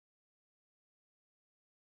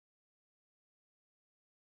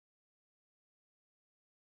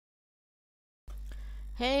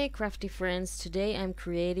Hey crafty friends, today I'm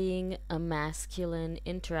creating a masculine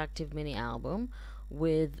interactive mini album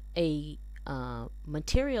with a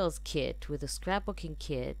materials kit, with a scrapbooking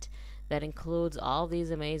kit that includes all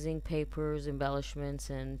these amazing papers, embellishments,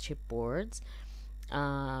 and chipboards.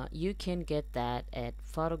 You can get that at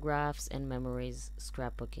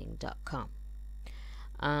photographsandmemoriesScrapbooking.com.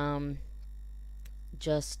 Um,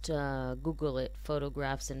 just Google it,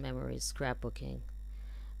 Photographs and Memories Scrapbooking.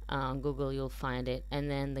 On Google you'll find it,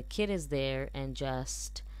 and then the kit is there, and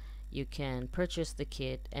just you can purchase the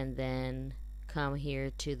kit and then come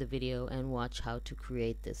here to the video and watch how to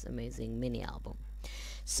create this amazing mini album.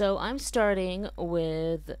 So I'm starting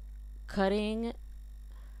with cutting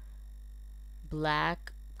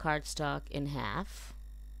black cardstock in half.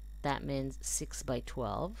 That means 6 by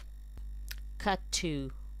 12. Cut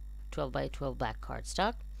to 12 by 12 black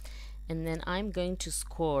cardstock, and then I'm going to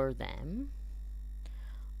score them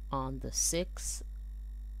on the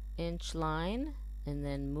 6-inch line, and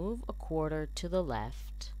then move a quarter to the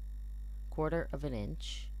left, quarter of an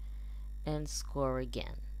inch, and score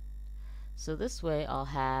again. So this way I'll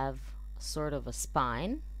have sort of a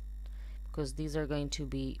spine, because these are going to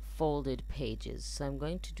be folded pages. So I'm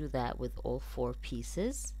going to do that with all 4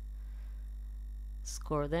 pieces.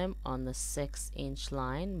 Score them on the 6-inch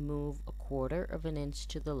line, move a quarter of an inch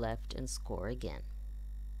to the left, and score again.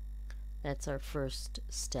 That's our first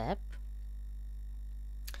step.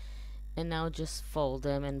 And now just fold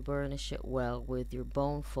them and burnish it well with your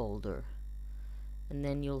bone folder. And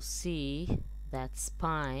then you'll see that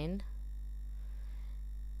spine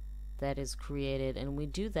that is created. And we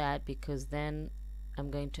do that because then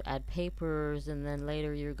I'm going to add papers, and then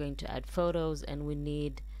later you're going to add photos, and we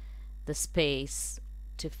need the space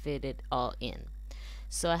to fit it all in.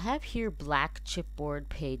 So I have here black chipboard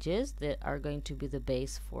pages that are going to be the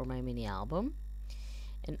base for my mini album,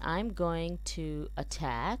 and I'm going to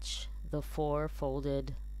attach the 4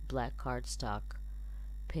 folded black cardstock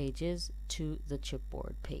pages to the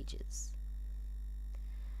chipboard pages.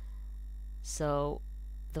 So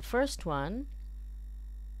the first one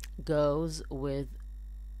goes with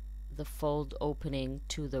the fold opening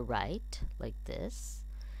to the right, like this.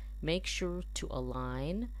 Make sure to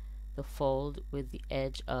align the fold with the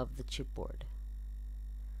edge of the chipboard.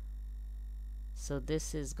 So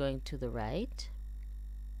this is going to the right,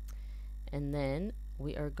 and then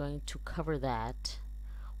we are going to cover that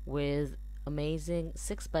with amazing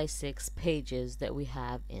 6 by 6 pages that we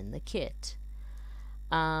have in the kit.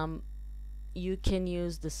 You can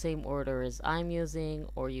use the same order as I'm using,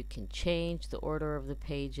 or you can change the order of the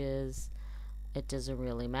pages. It doesn't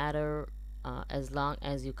really matter, as long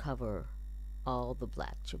as you cover all the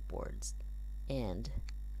black chipboards and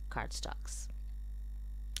cardstocks.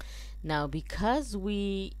 Now, because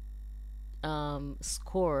we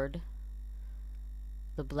scored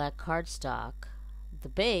the black cardstock, the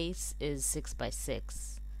base is 6 by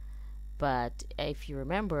 6, but if you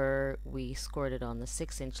remember, we scored it on the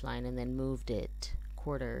 6-inch line and then moved it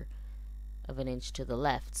quarter of an inch to the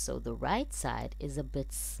left, so the right side is a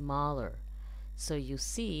bit smaller. So you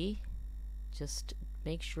see, just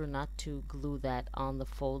make sure not to glue that on the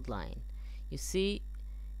fold line. You see,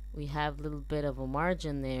 we have a little bit of a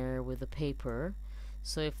margin there with the paper,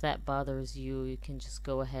 so if that bothers you, you can just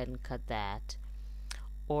go ahead and cut that,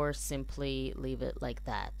 or simply leave it like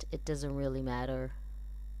that. It doesn't really matter.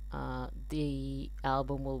 The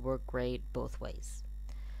album will work great both ways.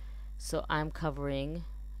 So I'm covering,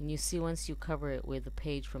 and you see, once you cover it with a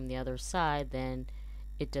page from the other side, then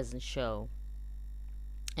it doesn't show,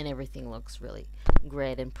 and everything looks really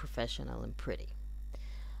great and professional and pretty.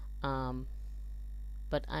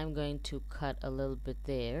 But I'm going to cut a little bit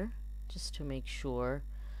there just to make sure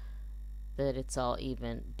that it's all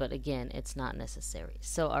even, but again, it's not necessary.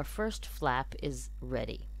 So our first flap is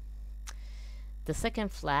ready. The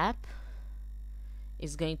second flap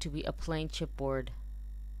is going to be a plain chipboard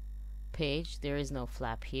page. There is no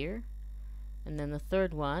flap here. And then the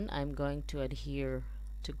third one, I'm going to adhere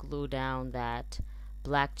to glue down that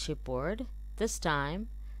black chipboard. This time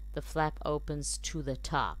the flap opens to the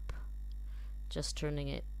top, just turning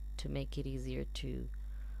it to make it easier to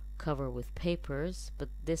cover with papers, but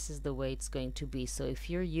this is the way it's going to be. So if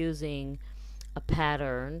you're using a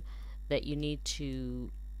pattern, that you need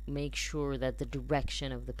to make sure that the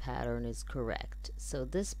direction of the pattern is correct. So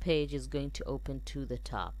this page is going to open to the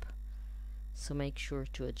top, so make sure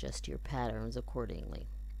to adjust your patterns accordingly.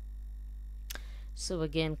 So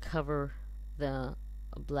again, cover the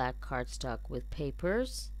black cardstock with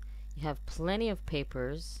papers. You have plenty of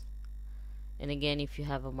papers, and again, if you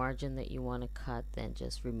have a margin that you want to cut, then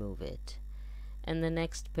just remove it. And the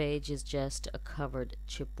next page is just a covered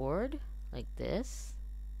chipboard like this.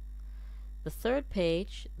 The third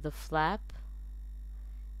page, the flap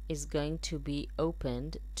is going to be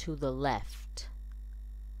opened to the left.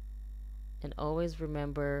 And always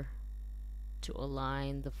remember to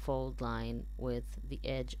align the fold line with the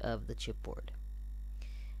edge of the chipboard.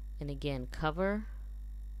 And again, cover.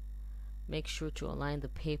 Make sure to align the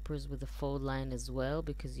papers with the fold line as well,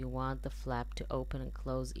 because you want the flap to open and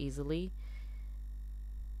close easily.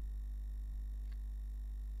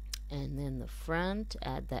 And then the front,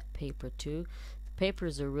 add that paper too. The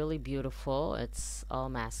papers are really beautiful. It's all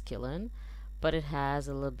masculine, but it has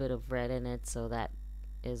a little bit of red in it, so that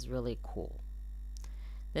is really cool.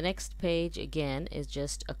 The next page again is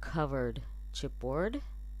just a covered chipboard.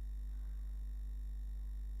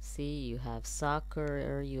 See, you have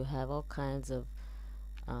soccer, you have all kinds of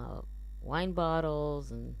wine bottles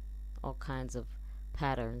and all kinds of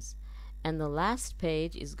patterns. And the last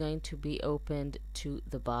page is going to be opened to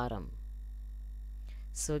the bottom.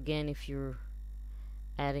 So again, if you're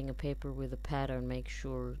adding a paper with a pattern, make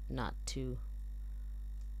sure not to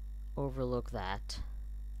overlook that,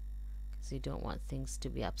 because you don't want things to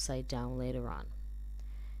be upside down later on.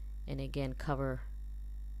 And again, cover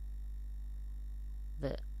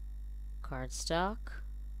the cardstock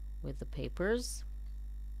with the papers.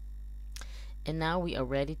 And now we are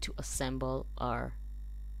ready to assemble our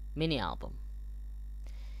mini album.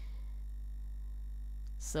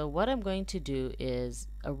 So what I'm going to do is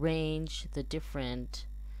arrange the different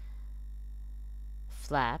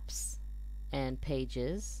flaps and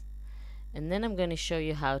pages, and then I'm going to show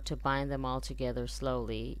you how to bind them all together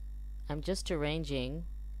slowly. I'm just arranging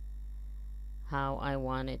how I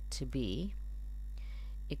want it to be.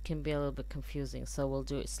 It can be a little bit confusing, so we'll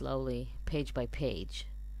do it slowly, page by page.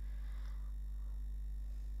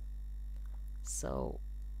 So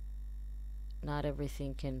not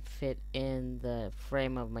everything can fit in the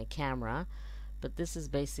frame of my camera, but this is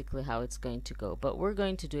basically how it's going to go. But we're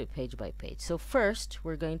going to do it page by page. So first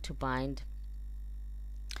we're going to bind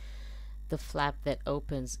the flap that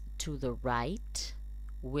opens to the right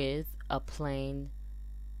with a plain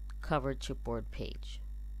covered chipboard page.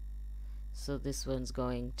 So this one's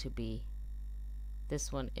going to be,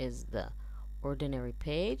 this one is the ordinary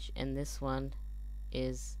page, and this one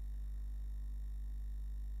is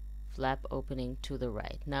flap opening to the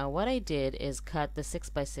right. Now what I did is cut the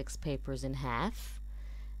 6x6 papers in half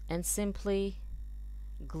and simply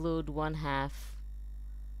glued one half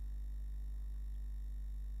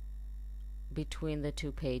between the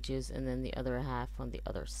two pages and then the other half on the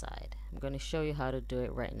other side. I'm going to show you how to do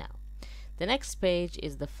it right now. The next page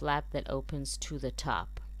is the flap that opens to the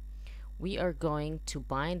top. We are going to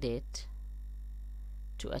bind it,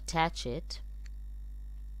 to attach it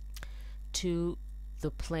to the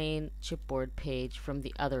plain chipboard page from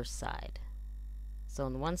the other side. So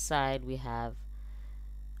on one side we have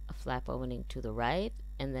a flap opening to the right,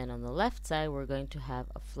 and then on the left side we're going to have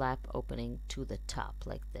a flap opening to the top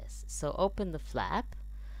like this. So open the flap,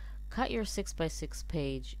 cut your 6x6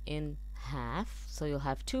 page in half, so you'll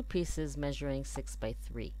have two pieces measuring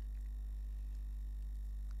 6x3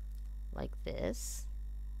 like this.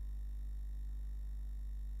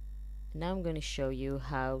 Now I'm going to show you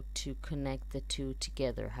how to connect the two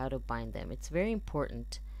together, how to bind them. It's very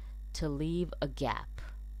important to leave a gap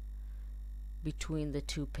between the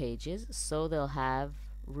two pages so they'll have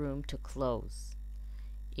room to close.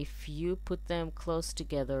 If you put them close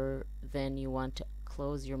together, then you want to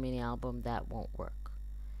close your mini album, that won't work.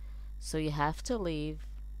 So you have to leave,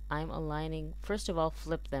 I'm aligning, first of all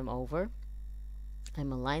flip them over.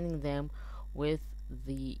 I'm aligning them with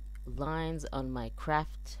the lines on my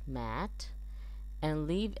craft mat, and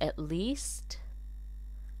leave at least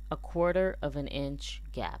 1/4 of an inch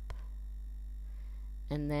gap,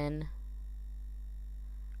 and then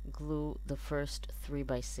glue the first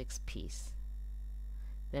 3x6 piece.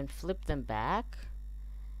 Then flip them back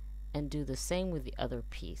and do the same with the other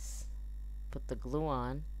piece. Put the glue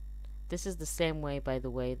on. This is the same way, by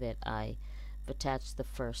the way, that I've attached the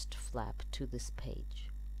first flap to this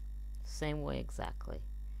page. Same way exactly.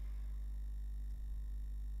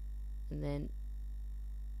 And then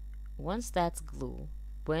once that's glue,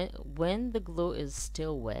 when the glue is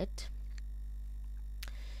still wet,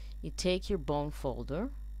 you take your bone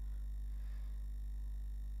folder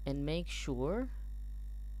and make sure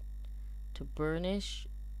to burnish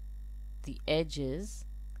the edges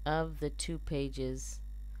of the two pages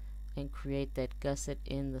and create that gusset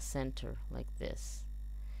in the center like this.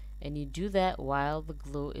 And you do that while the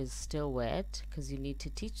glue is still wet, because you need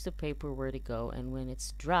to teach the paper where to go, and when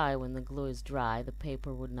it's dry, when the glue is dry, the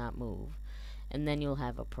paper would not move, and then you'll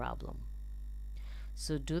have a problem.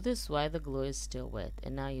 So do this while the glue is still wet.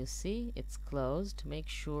 And now you see it's closed. Make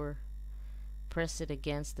sure press it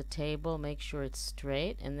against the table, make sure it's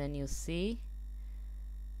straight, and then you'll see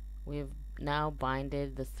we've now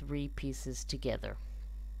binded the three pieces together.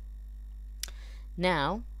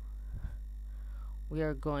 Now we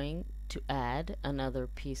are going to add another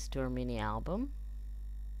piece to our mini album.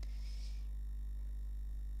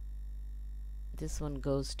 This one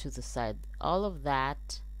goes to the side. All of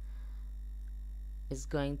that is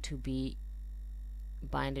going to be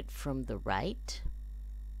binded from the right.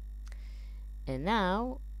 And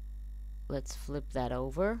now let's flip that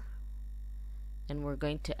over, and we're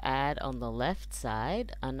going to add on the left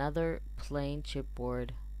side another plain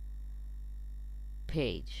chipboard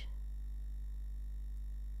page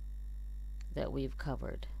that we've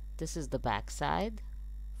covered. This is the back side.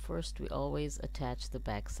 First we always attach the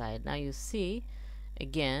back side. Now you see,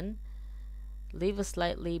 again, leave a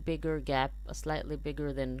slightly bigger gap, a slightly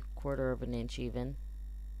bigger than 1/4 of an inch even.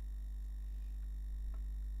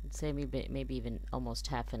 I'd say maybe even almost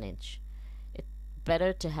 1/2 an inch. It's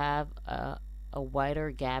better to have a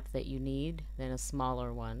wider gap that you need than a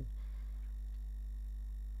smaller one.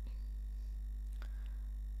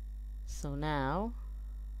 So now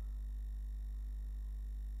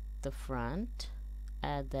the front,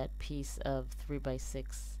 add that piece of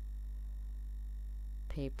 3x6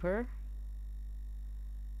 paper,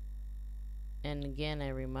 and again I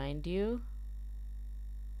remind you,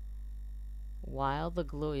 while the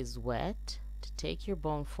glue is wet, to take your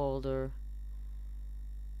bone folder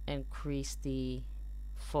and crease the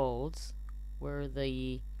folds where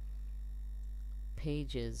the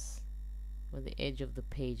pages, where the edge of the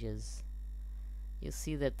pages, you'll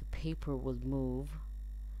see that the paper will move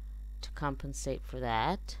to compensate for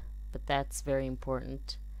that, but that's very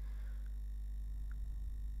important.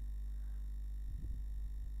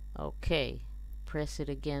 Okay, press it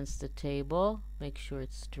against the table, make sure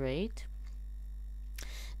it's straight.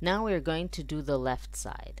 Now we're going to do the left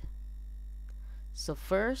side. So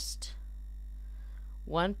first,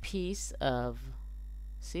 one piece of,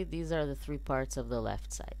 see, these are the three parts of the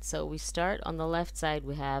left side. So we start on the left side,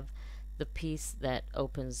 we have the piece that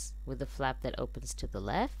opens with the flap that opens to the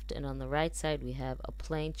left, and on the right side we have a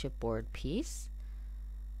plain chipboard piece,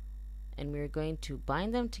 and we're going to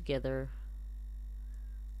bind them together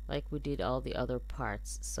like we did all the other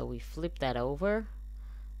parts. So we flip that over,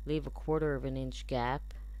 leave a 1/4 of an inch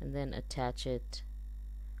gap, and then attach it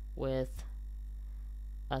with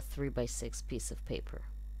a 3x6 piece of paper.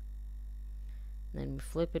 Then we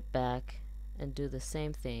flip it back and do the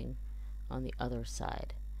same thing on the other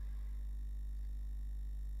side.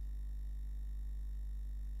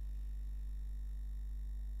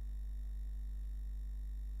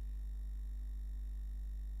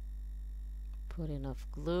 Put enough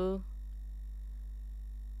glue,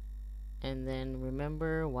 and then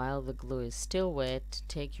remember, while the glue is still wet,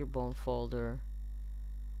 take your bone folder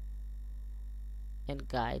and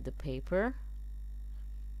guide the paper.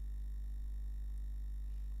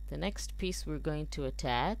 The next piece we're going to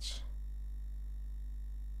attach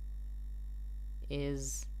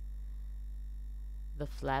is the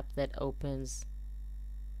flap that opens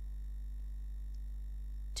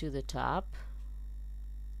to the top,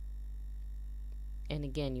 and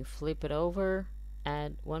again you flip it over,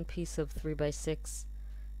 add one piece of 3x6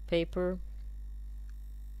 paper,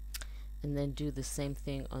 and then do the same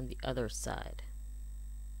thing on the other side.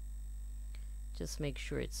 Just make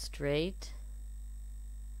sure it's straight,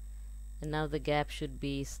 and now the gap should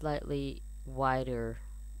be slightly wider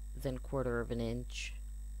than 1/4 of an inch.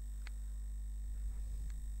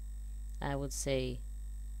 I would say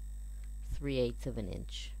 3/8 of an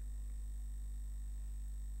inch.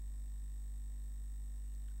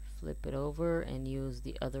 Flip it over and use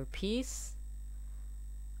the other piece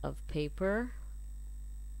of paper.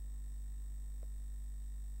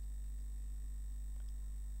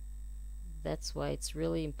 That's why it's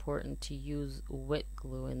really important to use wet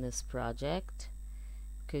glue in this project,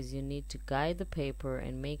 because you need to guide the paper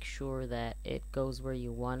and make sure that it goes where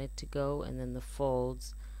you want it to go, and then the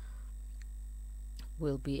folds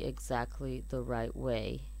will be exactly the right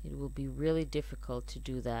way. It will be really difficult to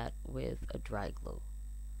do that with a dry glue.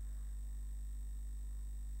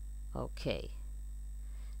 Okay,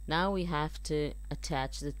 now we have to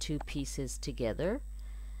attach the two pieces together.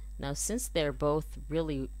 Now since they're both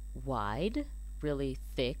really wide, really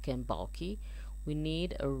thick and bulky, we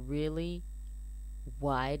need a really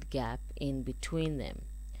wide gap in between them.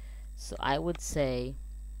 So I would say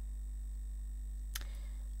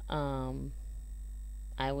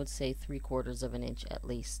 3/4 of an inch at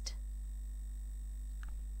least,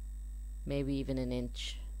 maybe even an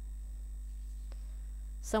inch.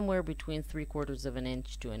 Somewhere between 3/4 of an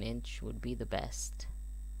inch to an inch would be the best.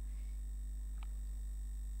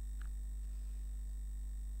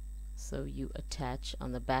 So you attach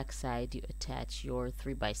on the back side, you attach your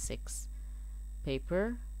 3x6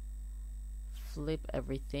 paper, flip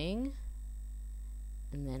everything,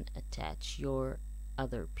 and then attach your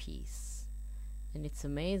other piece. And it's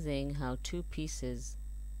amazing how two pieces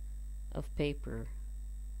of paper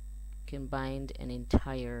can bind an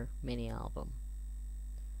entire mini album.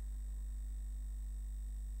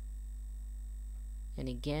 And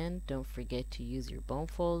again, don't forget to use your bone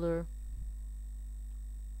folder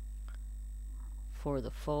for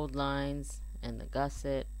the fold lines and the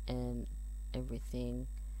gusset, and everything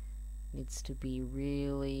needs to be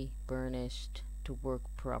really burnished to work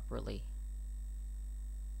properly.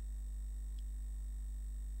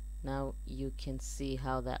 Now you can see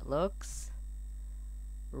how that looks.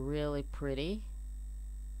 Really pretty.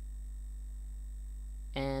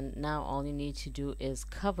 And now all you need to do is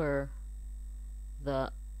cover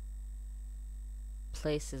the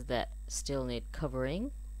places that still need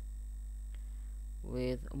covering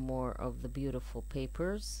with more of the beautiful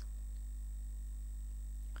papers.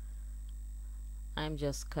 I'm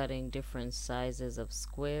just cutting different sizes of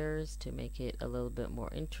squares to make it a little bit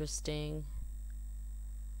more interesting.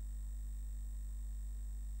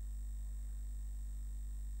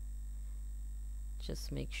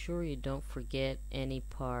 Just make sure you don't forget any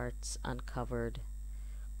parts uncovered,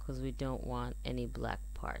 because we don't want any black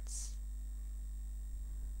parts.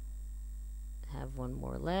 Have one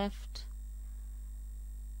more left.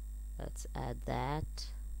 Let's add that.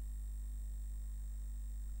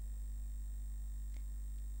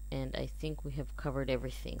 And I think we have covered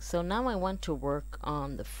everything. So now I want to work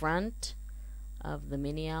on the front of the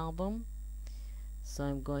mini album. So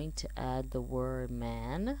I'm going to add the word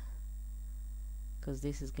man, because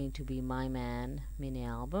this is going to be my man mini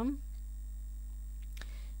album.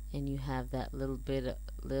 And you have that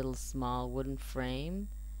little small wooden frame,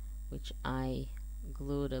 which I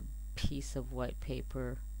glued a piece of white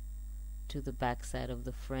paper to the back side of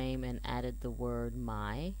the frame and added the word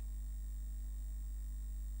my.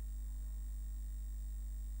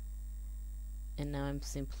 And now I'm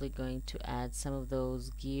simply going to add some of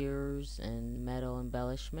those gears and metal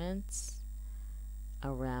embellishments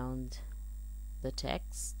around the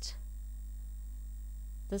text.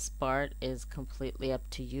 This part is completely up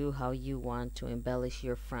to you how you want to embellish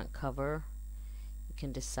your front cover. You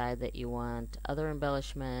can decide that you want other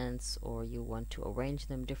embellishments, or you want to arrange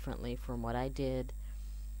them differently from what I did.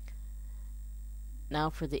 Now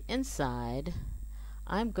for the inside,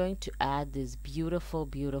 I'm going to add these beautiful,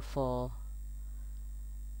 beautiful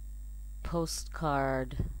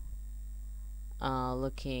postcard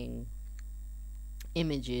looking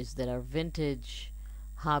images that are vintage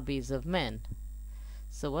hobbies of men.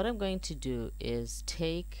 So what I'm going to do is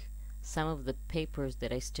take some of the papers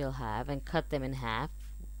that I still have and cut them in half.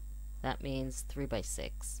 That means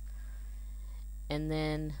 3x6. And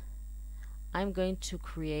then I'm going to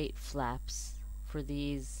create flaps for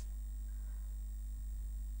these.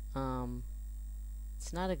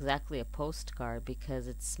 It's not exactly a postcard because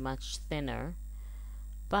it's much thinner,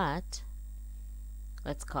 but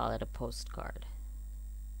let's call it a postcard.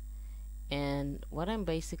 And what I'm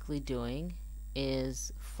basically doing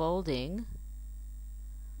is folding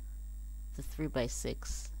the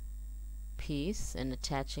 3x6 piece and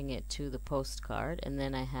attaching it to the postcard, and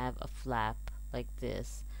then I have a flap like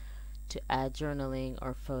this to add journaling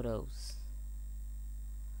or photos.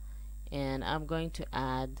 And I'm going to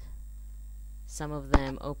add some of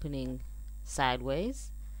them opening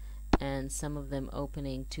sideways and some of them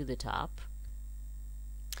opening to the top.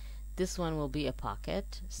 This one will be a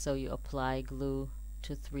pocket, so you apply glue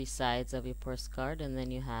to 3 sides of your postcard, and then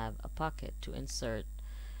you have a pocket to insert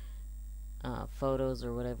photos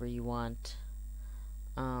or whatever you want.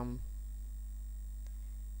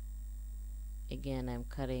 Again, I'm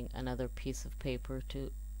cutting another piece of paper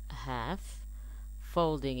to half,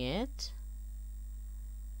 folding it,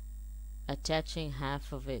 attaching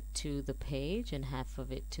half of it to the page and half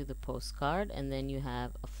of it to the postcard, and then you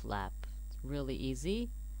have a flap. It's really easy,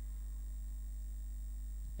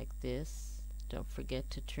 like this. Don't forget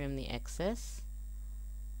to trim the excess.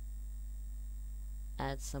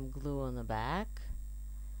 Add some glue on the back,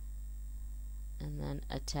 and then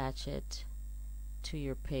attach it to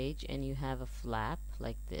your page, and you have a flap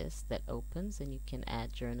like this that opens, and you can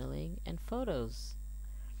add journaling and photos.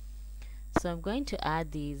 So I'm going to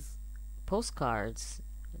add these postcards,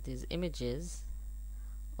 these images,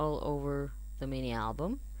 all over the mini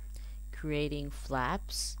album, creating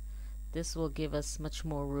flaps. This will give us much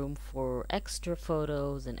more room for extra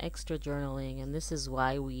photos and extra journaling, and this is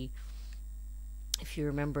why we, if you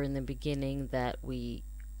remember in the beginning, that we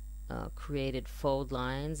created fold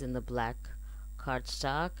lines in the black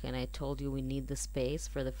cardstock, and I told you we need the space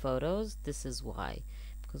for the photos. This is why,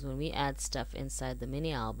 because when we add stuff inside the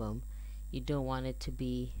mini album, you don't want it to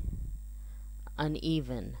be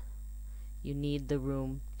uneven. You need the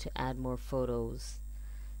room to add more photos.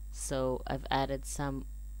 So I've added some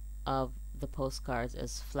of the postcards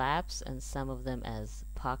as flaps and some of them as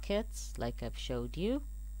pockets, like I've showed you.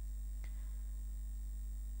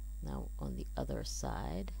 Now on the other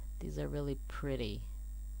side, these are really pretty.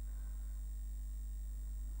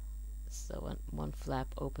 So one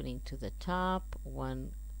flap opening to the top,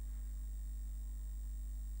 one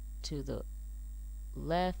to the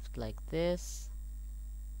left like this,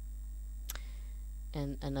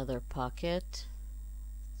 and another pocket,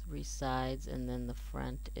 3 sides, and then the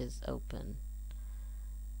front is open.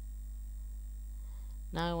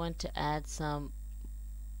 Now I want to add some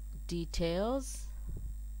details.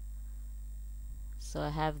 So I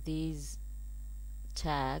have these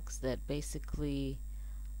tags that basically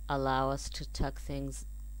allow us to tuck things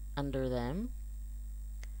under them,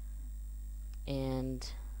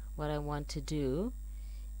 and what I want to do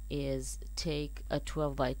is take a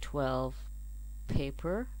 12 by 12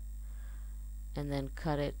 paper and then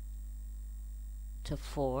cut it to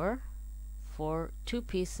 2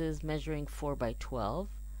 pieces measuring 4 by 12,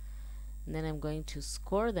 and then I'm going to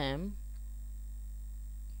score them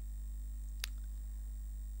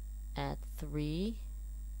at 3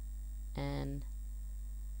 and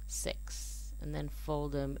 6, and then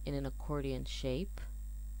fold them in an accordion shape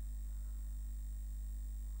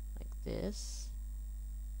like this.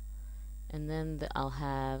 And then I'll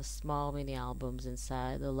have small mini albums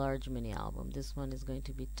inside the large mini album. This one is going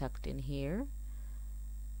to be tucked in here,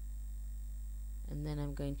 and then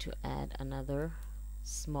I'm going to add another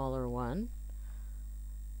smaller one.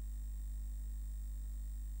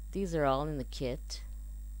 These are all in the kit.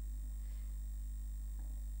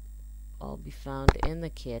 All be found in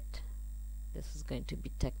the kit. This is going to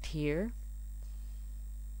be tucked here,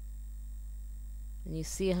 and you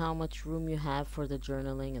see how much room you have for the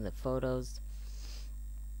journaling and the photos.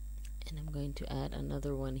 And I'm going to add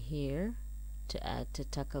another one here to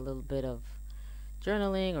tuck a little bit of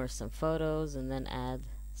journaling or some photos, and then add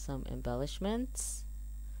some embellishments.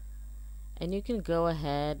 And you can go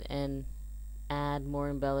ahead and add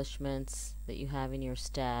more embellishments that you have in your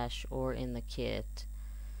stash or in the kit.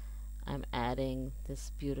 I'm adding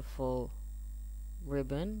this beautiful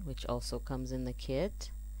ribbon, which also comes in the kit.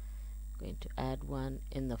 I'm going to add one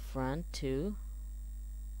in the front too.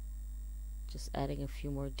 Just adding a few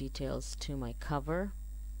more details to my cover.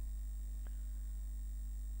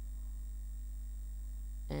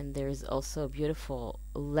 And there's also a beautiful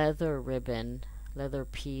leather ribbon, leather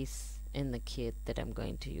piece in the kit that I'm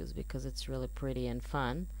going to use because it's really pretty and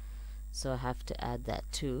fun. So I have to add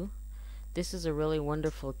that too. This is a really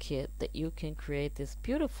wonderful kit that you can create this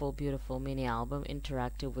beautiful, beautiful mini album,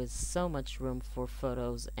 interactive, with so much room for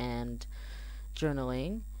photos and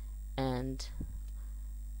journaling. And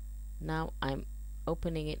now I'm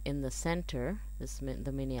opening it in the center,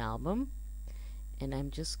 the mini album, and I'm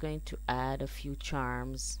just going to add a few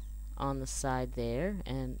charms on the side there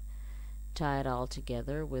and tie it all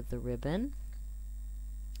together with the ribbon.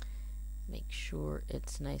 Make sure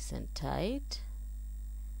it's nice and tight.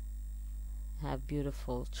 Have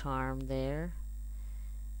beautiful charm there.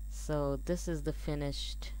 So this is the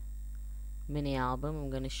finished mini album.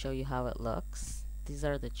 I'm going to show you how it looks. These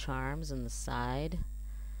are the charms on the side.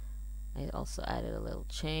 I also added a little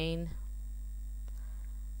chain.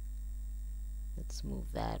 Let's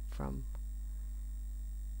move that from,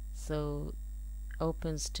 so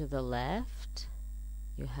opens to the left,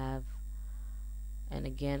 you have, and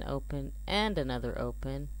again open and another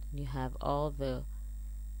open. You have all the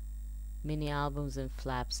mini albums and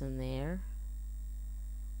flaps in there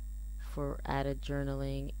for added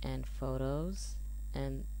journaling and photos,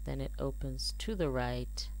 and then it opens to the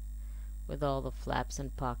right with all the flaps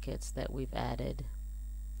and pockets that we've added.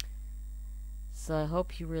 So I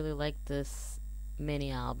hope you really like this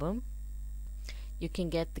mini album. You can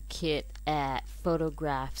get the kit at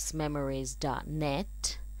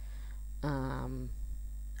photographsmemories.net.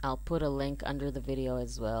 I'll put a link under the video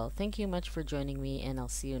as well. Thank you much for joining me, and I'll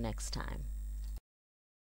see you next time.